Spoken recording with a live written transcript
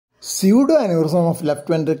Pseudoaneurysm of left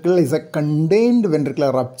ventricle is a contained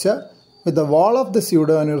ventricular rupture with the wall of the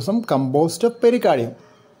pseudoaneurysm composed of pericardium.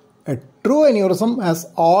 A true aneurysm has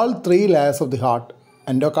all three layers of the heart,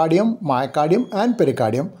 endocardium, myocardium and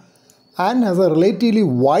pericardium, and has a relatively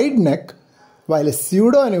wide neck, while a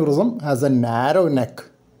pseudoaneurysm has a narrow neck.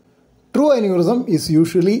 True aneurysm is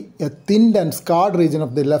usually a thinned and scarred region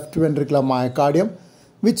of the left ventricular myocardium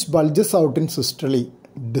which bulges out in systole,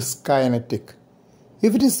 dyskinetic.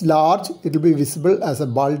 If it is large, it will be visible as a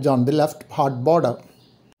bulge on the left heart border.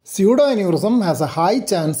 Pseudoaneurysm has a high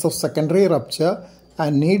chance of secondary rupture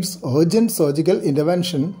and needs urgent surgical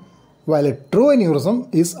intervention, while a true aneurysm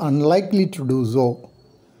is unlikely to do so.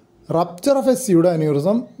 Rupture of a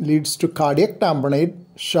pseudoaneurysm leads to cardiac tamponade,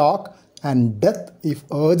 shock, and death if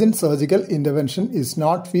urgent surgical intervention is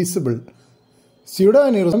not feasible.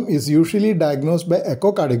 Pseudoaneurysm is usually diagnosed by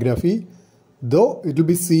echocardiography, though it will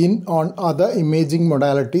be seen on other imaging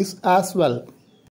modalities as well.